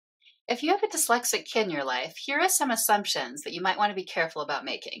If you have a dyslexic kid in your life, here are some assumptions that you might want to be careful about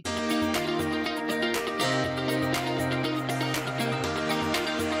making. Hey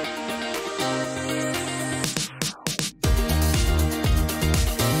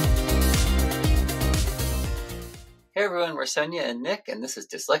everyone, we're Sonia and Nick, and this is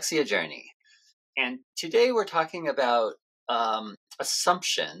Dyslexia Journey. And today we're talking about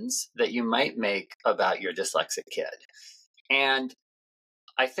assumptions that you might make about your dyslexic kid. And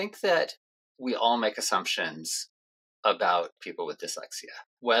I think that we all make assumptions about people with dyslexia,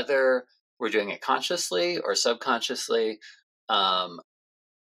 whether we're doing it consciously or subconsciously,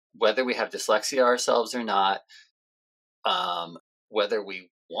 whether we have dyslexia ourselves or not, whether we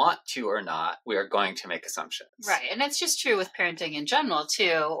want to or not, we are going to make assumptions. Right. And it's just true with parenting in general,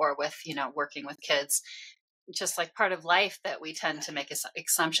 too, or with, working with kids. Just like part of life that we tend to make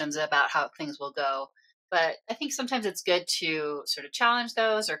assumptions about how things will go. But I think sometimes it's good to sort of challenge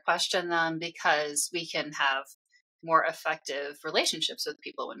those or question them because we can have more effective relationships with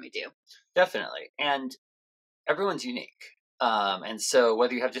people when we do. Definitely. And everyone's unique. And so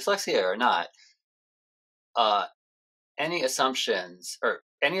whether you have dyslexia or not, any assumptions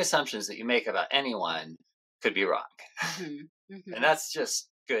that you make about anyone could be wrong. Mm-hmm. Mm-hmm. And that's just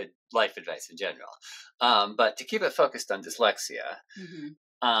good life advice in general. But to keep it focused on dyslexia,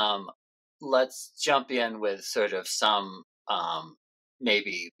 mm-hmm. Let's jump in with sort of some,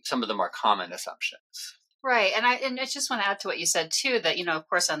 maybe some of the more common assumptions. Right. And I just want to add to what you said too, that, of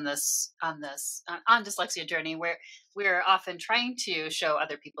course, on Dyslexia Journey, where we're often trying to show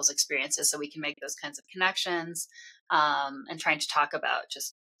other people's experiences so we can make those kinds of connections, and trying to talk about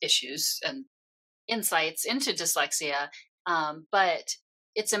just issues and insights into dyslexia. But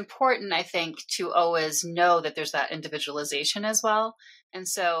it's important, I think, to always know that there's that individualization as well. And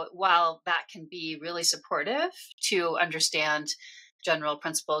so while that can be really supportive to understand general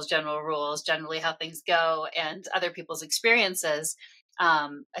principles, general rules, generally how things go, and other people's experiences,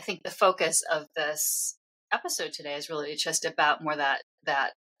 I think the focus of this episode today is really just about more that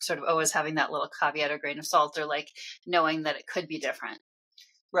sort of always having that little caveat or grain of salt, or like knowing that it could be different.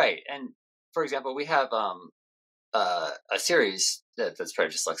 Right. And for example, we have a series that's part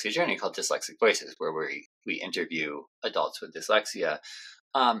of Dyslexia Journey called Dyslexic Voices, where we interview adults with dyslexia.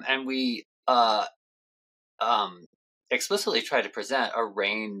 And we explicitly try to present a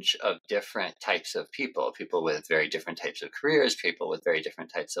range of different types of people with very different types of careers, people with very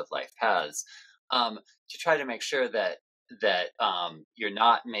different types of life paths, to try to make sure that you're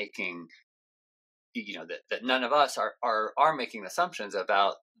not making, that none of us are making assumptions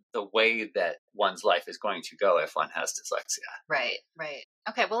about the way that one's life is going to go if one has dyslexia. Right.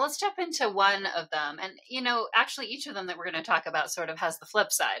 Okay, well, let's jump into one of them. And, actually each of them that we're going to talk about sort of has the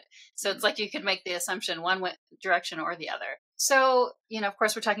flip side. So it's like you could make the assumption one direction or the other. So, of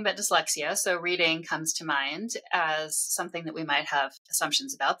course, we're talking about dyslexia. So reading comes to mind as something that we might have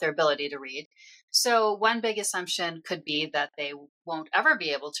assumptions about, their ability to read. So one big assumption could be that they won't ever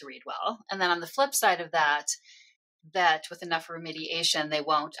be able to read well. And then on the flip side of that with enough remediation, they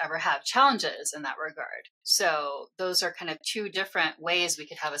won't ever have challenges in that regard. So those are kind of two different ways we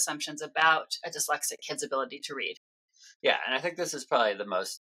could have assumptions about a dyslexic kid's ability to read. Yeah, and I think this is probably the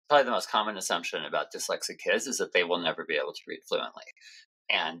most common assumption about dyslexic kids is that they will never be able to read fluently.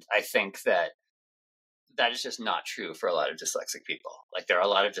 And I think that is just not true for a lot of dyslexic people. Like, there are a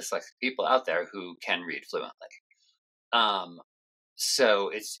lot of dyslexic people out there who can read fluently. So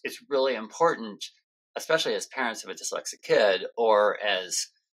it's really important, especially as parents of a dyslexic kid, or as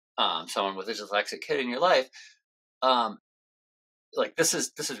someone with a dyslexic kid in your life, like this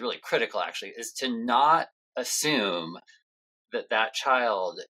is really critical, actually, is to not assume that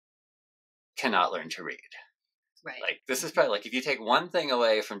child cannot learn to read. Right. Like, this is probably, like, if you take one thing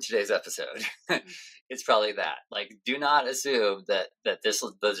away from today's episode, it's probably that. Like, do not assume that the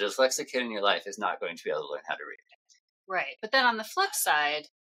dyslexic kid in your life is not going to be able to learn how to read. Right. But then on the flip side,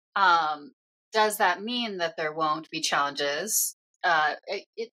 does that mean that there won't be challenges?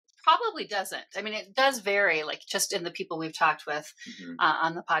 It probably doesn't. I mean, it does vary, like just in the people we've talked with, mm-hmm.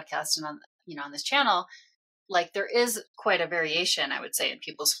 On the podcast and on this channel. Like, there is quite a variation, I would say, in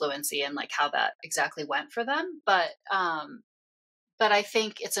people's fluency and like how that exactly went for them. But I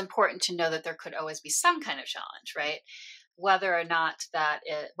think it's important to know that there could always be some kind of challenge, right? Whether or not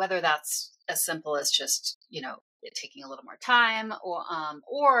whether that's as simple as just, it taking a little more time,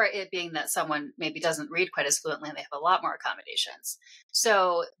 or it being that someone maybe doesn't read quite as fluently and they have a lot more accommodations.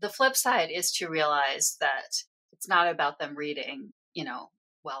 So the flip side is to realize that it's not about them reading,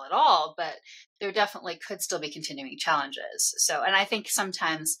 well at all, but there definitely could still be continuing challenges. So, and I think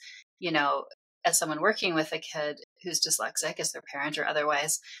sometimes, as someone working with a kid who's dyslexic as their parent or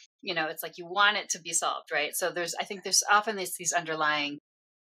otherwise, It's like you want it to be solved, right? So I think there's often these underlying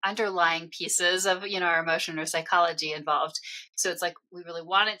pieces of our emotion or psychology involved. So it's like we really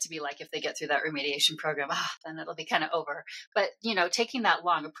want it to be like if they get through that remediation program, then it'll be kind of over. But taking that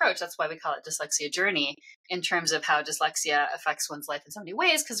long approach, that's why we call it dyslexia journey, in terms of how dyslexia affects one's life in so many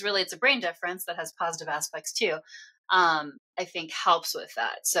ways, because really it's a brain difference that has positive aspects too. I think helps with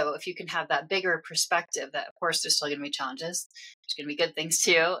that. So if you can have that bigger perspective that of course there's still going to be challenges, there's going to be good things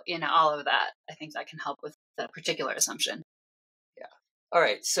too, all of that, I think that can help with that particular assumption. Yeah. All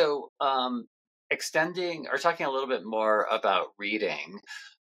right. So, extending or talking a little bit more about reading,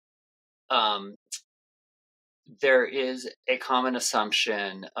 um, there is a common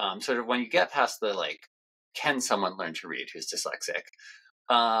assumption, sort of when you get past the like, can someone learn to read who's dyslexic?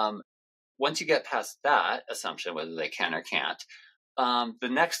 Um, Once you get past that assumption, whether they can or can't, the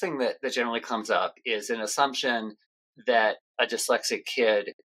next thing that generally comes up is an assumption that a dyslexic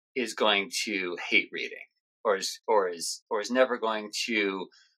kid is going to hate reading, or is never going to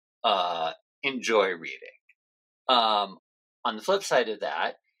enjoy reading. On the flip side of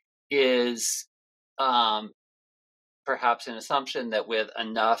that is um, perhaps an assumption that with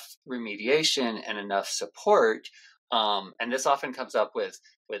enough remediation and enough support, and this often comes up with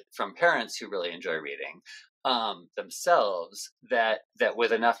from parents who really enjoy reading themselves, that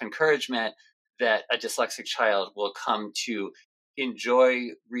with enough encouragement, that a dyslexic child will come to enjoy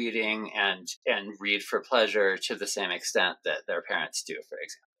reading and read for pleasure to the same extent that their parents do, for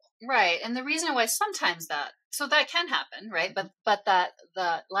example. Right. And the reason why sometimes that can happen, right? But that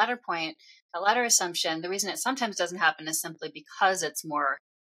the latter point, the latter assumption, the reason it sometimes doesn't happen is simply because it's more,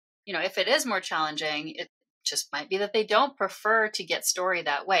 if it is more challenging, it just might be that they don't prefer to get story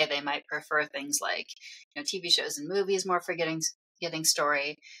that way. They might prefer things like, TV shows and movies more for getting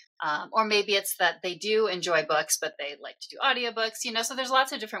story. Or maybe it's that they do enjoy books, but they like to do audiobooks, so there's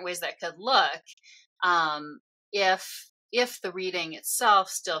lots of different ways that could look. If the reading itself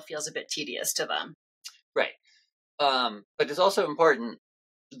still feels a bit tedious to them. Right. But it's also important,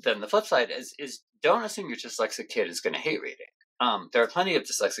 then the flip side is don't assume your dyslexic kid is going to hate reading. There are plenty of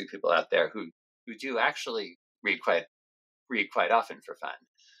dyslexic people out there who do actually read quite often for fun,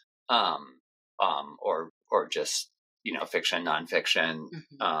 or just fiction, nonfiction.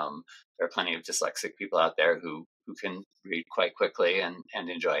 Mm-hmm. There are plenty of dyslexic people out there who can read quite quickly and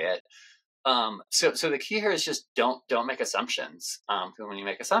enjoy it. So the key here is just don't make assumptions. Because when you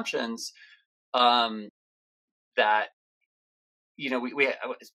make assumptions, that we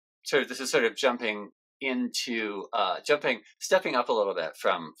sort of, this is sort of stepping up a little bit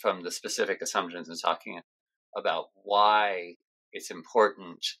from the specific assumptions and talking about why it's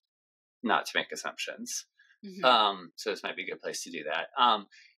important not to make assumptions. Mm-hmm. So this might be a good place to do that.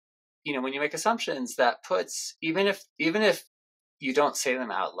 When you make assumptions, that puts, even if you don't say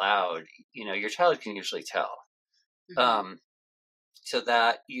them out loud, your child can usually tell. Mm-hmm. So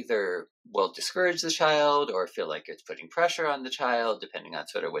that either will discourage the child or feel like it's putting pressure on the child, depending on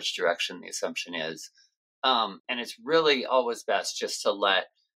sort of which direction the assumption is. And it's really always best just to let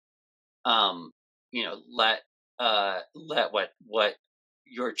what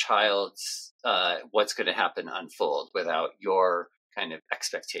your child's what's going to happen unfold without your kind of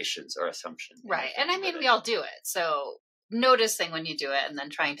expectations or assumptions. Right. And I mean, we all do it. So noticing when you do it and then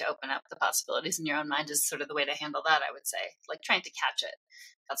trying to open up the possibilities in your own mind is sort of the way to handle that, I would say. Like trying to catch it.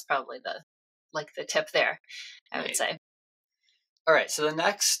 That's probably the tip there, I would say. All right. So the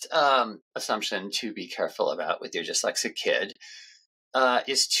next assumption to be careful about with your dyslexic kid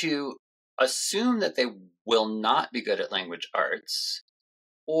is to assume that they will not be good at language arts,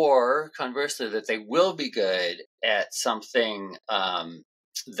 or conversely, that they will be good at something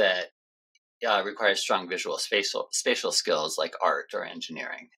that requires strong visual spatial skills like art or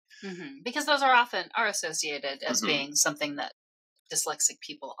engineering. Mm-hmm. Because those are often associated as Mm-hmm. being something that dyslexic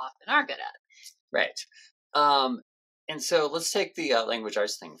people often are good at. Right. And so let's take the language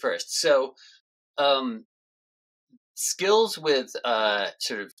arts thing first. So skills with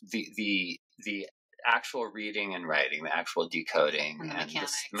sort of the actual reading and writing, the actual decoding and the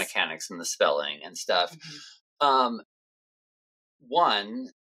mechanics and the spelling and stuff. Mm-hmm. One,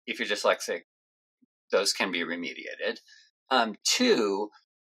 if you're dyslexic, those can be remediated. Two,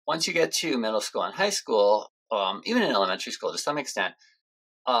 once you get to middle school and high school, even in elementary school to some extent,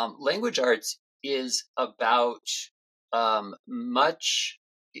 language arts is about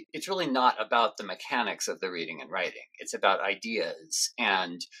it's really not about the mechanics of the reading and writing. It's about ideas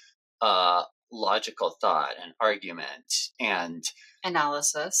and logical thought and argument and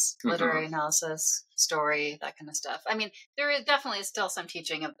analysis, literary analysis, story, that kind of stuff. I mean, there is definitely still some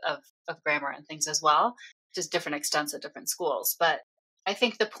teaching of grammar and things as well, just different extents at different schools. But I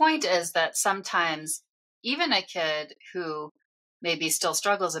think the point is that sometimes even a kid who maybe still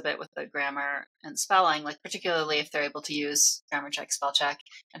struggles a bit with the grammar and spelling, like particularly if they're able to use grammar check, spell check,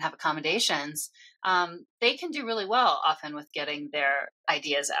 and have accommodations, they can do really well often with getting their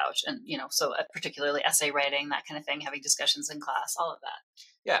ideas out. And, so particularly essay writing, that kind of thing, having discussions in class, all of that.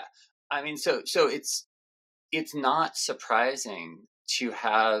 Yeah. I mean, so it's not surprising to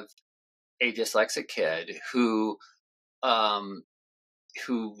have a dyslexic kid um,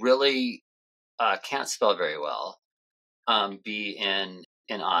 who really can't spell very well, be in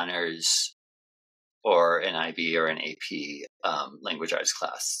honors or an IB or an AP language arts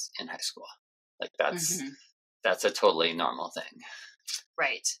class in high school. Like Hmm. that's a totally normal thing.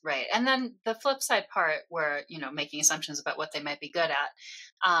 Right, right. And then the flip side part where, making assumptions about what they might be good at,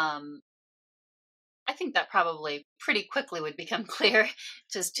 um, I think that probably pretty quickly would become clear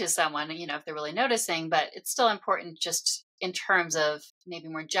to someone, if they're really noticing, but it's still important just in terms of maybe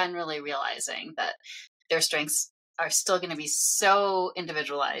more generally realizing that their strengths are still going to be so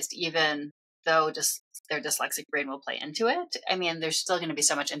individualized, even though just their dyslexic brain will play into it. I mean, there's still going to be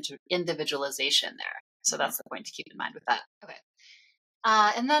so much individualization there. So Mhm. that's the point to keep in mind with that. Okay.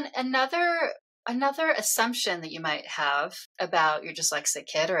 And then another assumption that you might have about your dyslexic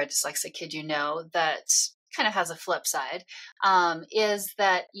kid or a dyslexic kid that kind of has a flip side is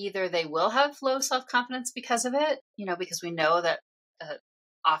that either they will have low self-confidence because of it, because we know that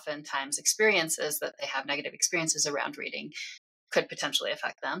oftentimes experiences that they have negative experiences around reading could potentially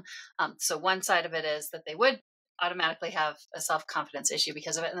affect them. So one side of it is that they would automatically have a self-confidence issue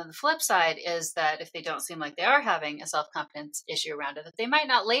because of it. And then the flip side is that if they don't seem like they are having a self-confidence issue around it, that they might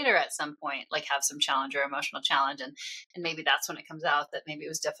not later at some point like have some challenge or emotional challenge. And maybe that's when it comes out that maybe it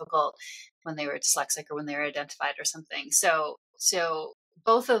was difficult when they were dyslexic or when they were identified or something. So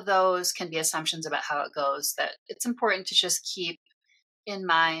both of those can be assumptions about how it goes, that it's important to just keep in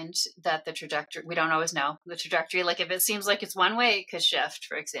mind that the trajectory, we don't always know the trajectory. Like if it seems like it's one way, it could shift,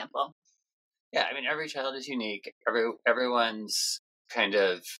 for example. Yeah, I mean, every child is unique. Everyone's kind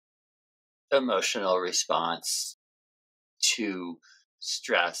of emotional response to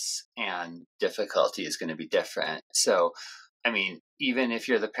stress and difficulty is going to be different. So, I mean, even if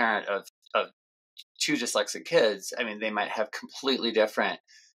you're the parent of two dyslexic kids, I mean, they might have completely different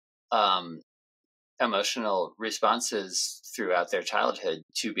um, emotional responses throughout their childhood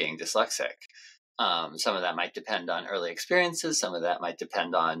to being dyslexic. Some of that might depend on early experiences. Some of that might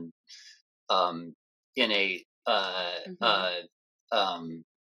depend on um, innate, Hmm. um,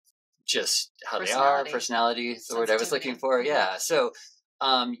 just how they are, Personality, personality, the word I was looking sensitivity. for. Hmm. Yeah. So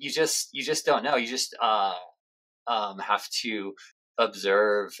you just don't know. You just have to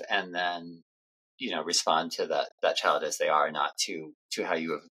observe and then respond to that child as they are, not to how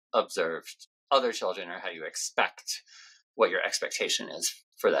you have observed other children or how you expect what your expectation is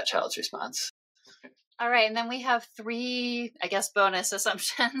for that child's response. All right. And then we have three, I guess, bonus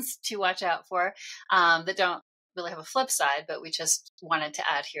assumptions to watch out for that don't really have a flip side, but we just wanted to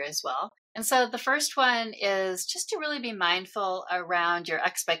add here as well. And so the first one is just to really be mindful around your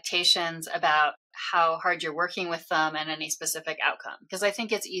expectations about how hard you're working with them and any specific outcome. Because I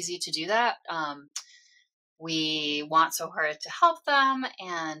think it's easy to do that. We want so hard to help them,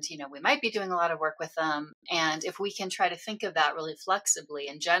 and we might be doing a lot of work with them. And if we can try to think of that really flexibly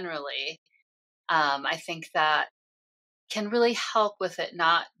and generally, I think that can really help with it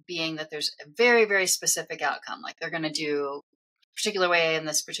not being that there's a very, very specific outcome, like they're going to do a particular way in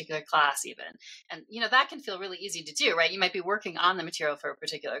this particular class, even. And, that can feel really easy to do, right? You might be working on the material for a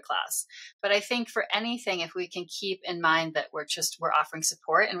particular class. But I think for anything, if we can keep in mind that we're offering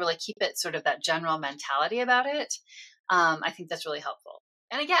support and really keep it sort of that general mentality about it, I think that's really helpful.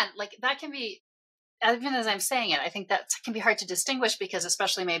 And again, like that can be, even as I'm saying it, I think that can be hard to distinguish because,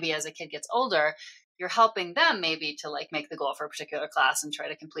 especially maybe as a kid gets older, you're helping them maybe to like make the goal for a particular class and try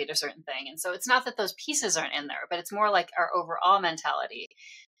to complete a certain thing. And so it's not that those pieces aren't in there, but it's more like our overall mentality.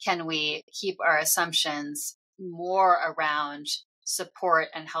 Can we keep our assumptions more around support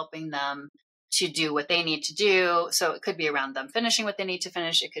and helping them to do what they need to do? So it could be around them finishing what they need to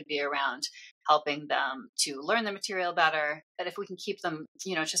finish. It could be around helping them to learn the material better. But if we can keep them,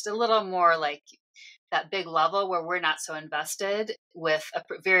 just a little more like that big level where we're not so invested with a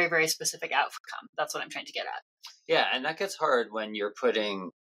very, very specific outcome. That's what I'm trying to get at. Yeah, and that gets hard when you're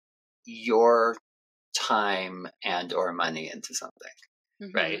putting your time and or money into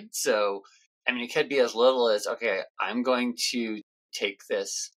something, right? Mm-hmm. So, I mean, it could be as little as, okay, I'm going to take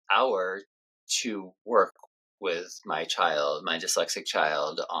this hour to work with my child, my dyslexic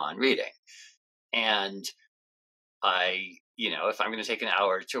child, on reading. And if I'm going to take an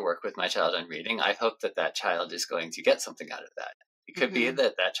hour to work with my child on reading, I hope that child is going to get something out of that. It could be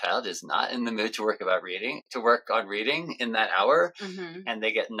that that child is not in the mood to work on reading in that hour, and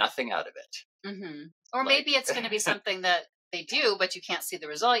they get nothing out of it. Or Like, maybe it's going to be something that they do, but you can't see the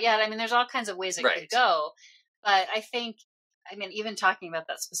result yet. I mean, there's all kinds of ways it right. could go. But I mean, even talking about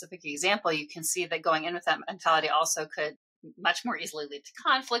that specific example, you can see that going in with that mentality also could much more easily lead to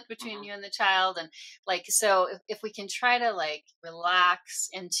conflict between you and the child. And like, so if we can try to like relax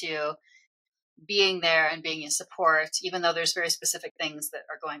into being there and being in support, even though there's very specific things that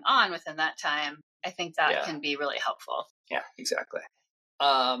are going on within that time, I think that can be really helpful. Yeah, exactly.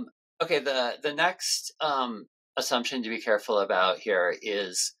 Okay, the next assumption to be careful about here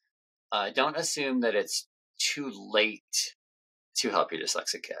is don't assume that it's too late to help your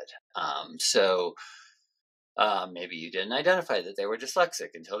dyslexic kid. So maybe you didn't identify that they were dyslexic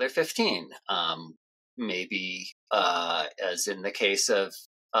until they're 15. Maybe, as in the case of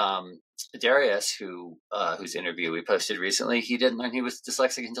Darius, whose interview we posted recently, he didn't learn he was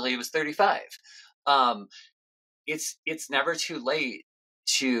dyslexic until he was 35. It's never too late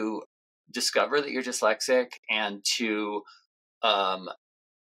to discover that you're dyslexic and to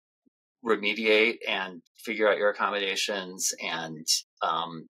remediate and figure out your accommodations and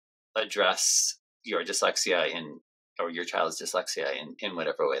address your dyslexia or your child's dyslexia in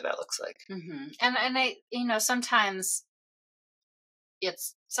whatever way that looks like. And I, sometimes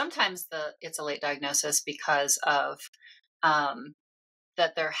it's a late diagnosis because of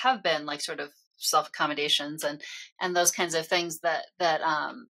that there have been like sort of self accommodations and those kinds of things that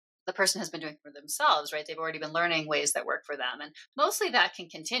the person has been doing for themselves, right? They've already been learning ways that work for them, and mostly that can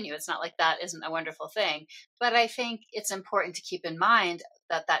continue. It's not like that isn't a wonderful thing, but I think it's important to keep in mind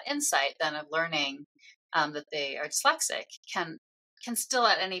that insight then of learning that they are dyslexic can still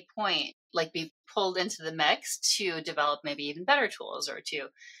at any point like be pulled into the mix to develop maybe even better tools or to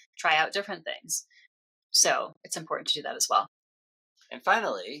try out different things. So it's important to do that as well. And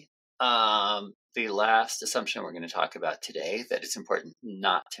finally, the last assumption we're going to talk about today that it's important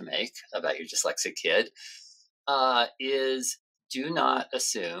not to make about your dyslexic kid is do not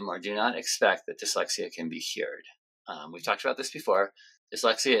assume or do not expect that dyslexia can be cured. We've talked about this before.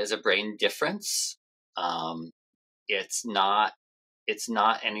 Dyslexia is a brain difference. It's not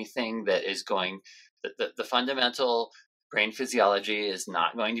anything that is going, the fundamental brain physiology is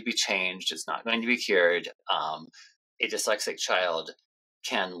not going to be changed. It's not going to be cured. A dyslexic child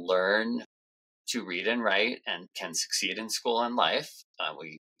can learn to read and write and can succeed in school and life.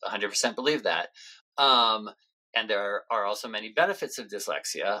 We 100% believe that. And there are also many benefits of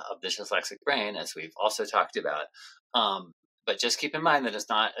dyslexia, of the dyslexic brain, as we've also talked about. But just keep in mind that it's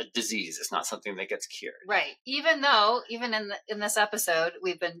not a disease. It's not something that gets cured. Right. Even though, even in this episode,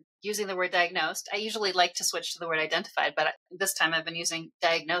 we've been using the word diagnosed. I usually like to switch to the word identified, but this time I've been using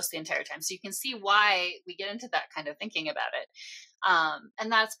diagnosed the entire time. So you can see why we get into that kind of thinking about it.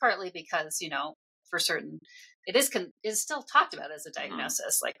 And that's partly because, for certain, it is still talked about as a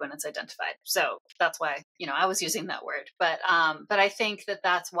diagnosis, like when it's identified. So that's why, I was using that word, but I think that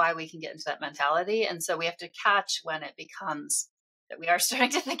that's why we can get into that mentality. And so we have to catch when it becomes that we are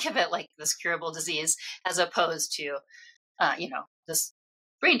starting to think of it like this curable disease, as opposed to, this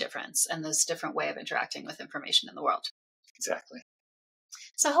brain difference and this different way of interacting with information in the world. Exactly.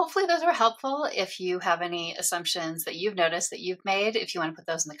 So hopefully those were helpful. If you have any assumptions that you've noticed that you've made, if you want to put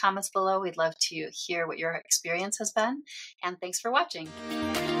those in the comments below, we'd love to hear what your experience has been. And thanks for watching.